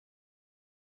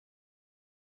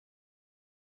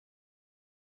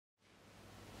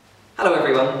Hello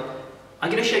everyone, I'm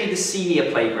going to show you the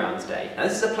senior playground today. Now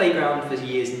this is a playground for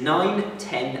years 9,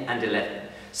 10 and 11,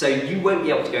 so you won't be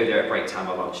able to go there at break time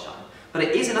or lunchtime. But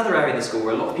it is another area in the school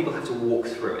where a lot of people have to walk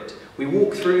through it. We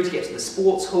walk through to get to the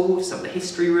sports hall, some of the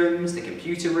history rooms, the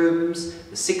computer rooms,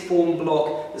 the sixth form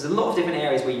block. There's a lot of different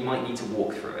areas where you might need to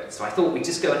walk through it, so I thought we'd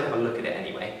just go and have a look at it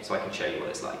anyway, so I can show you what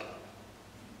it's like.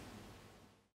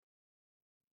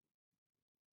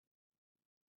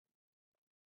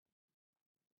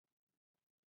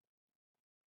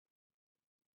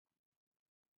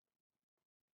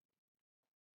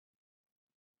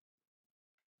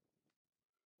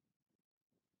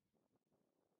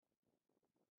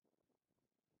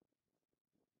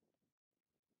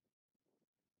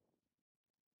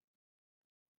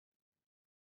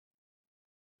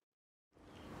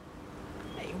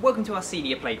 Welcome to our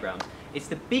senior playground. It's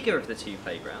the bigger of the two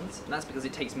playgrounds, and that's because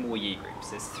it takes more year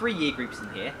groups. There's 3 year groups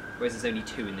in here, whereas there's only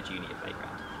 2 in the junior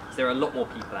playground. So there are a lot more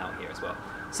people out here as well.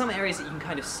 Some areas that you can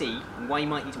kind of see, and why you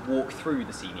might need to walk through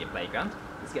the senior playground.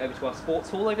 Let's get over to our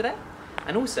sports hall over there.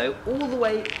 And also, all the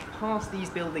way past these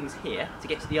buildings here, to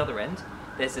get to the other end,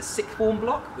 there's a sixth form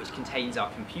block, which contains our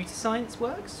computer science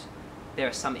works. There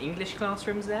are some English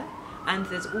classrooms there, and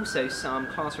there's also some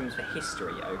classrooms for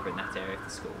history over in that area of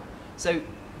the school. So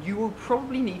you will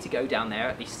probably need to go down there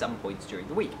at least some points during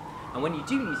the week. And when you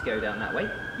do need to go down that way,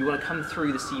 you want to come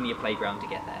through the senior playground to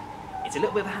get there. It's a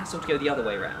little bit of a hassle to go the other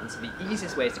way around, so the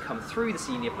easiest way is to come through the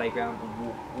senior playground and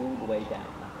walk all the way down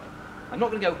that way. I'm not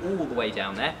going to go all the way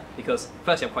down there because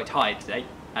firstly I'm quite tired today,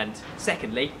 and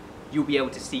secondly you'll be able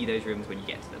to see those rooms when you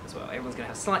get to them as well. Everyone's going to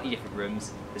have slightly different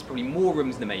rooms. There's probably more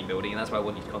rooms in the main building, and that's why I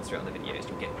want you to concentrate on the videos.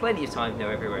 You'll get plenty of time to know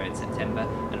everywhere in September,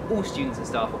 and all students and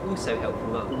staff are also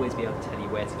helpful. They'll always be able to tell you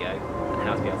where to go and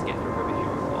how to be able to get through a room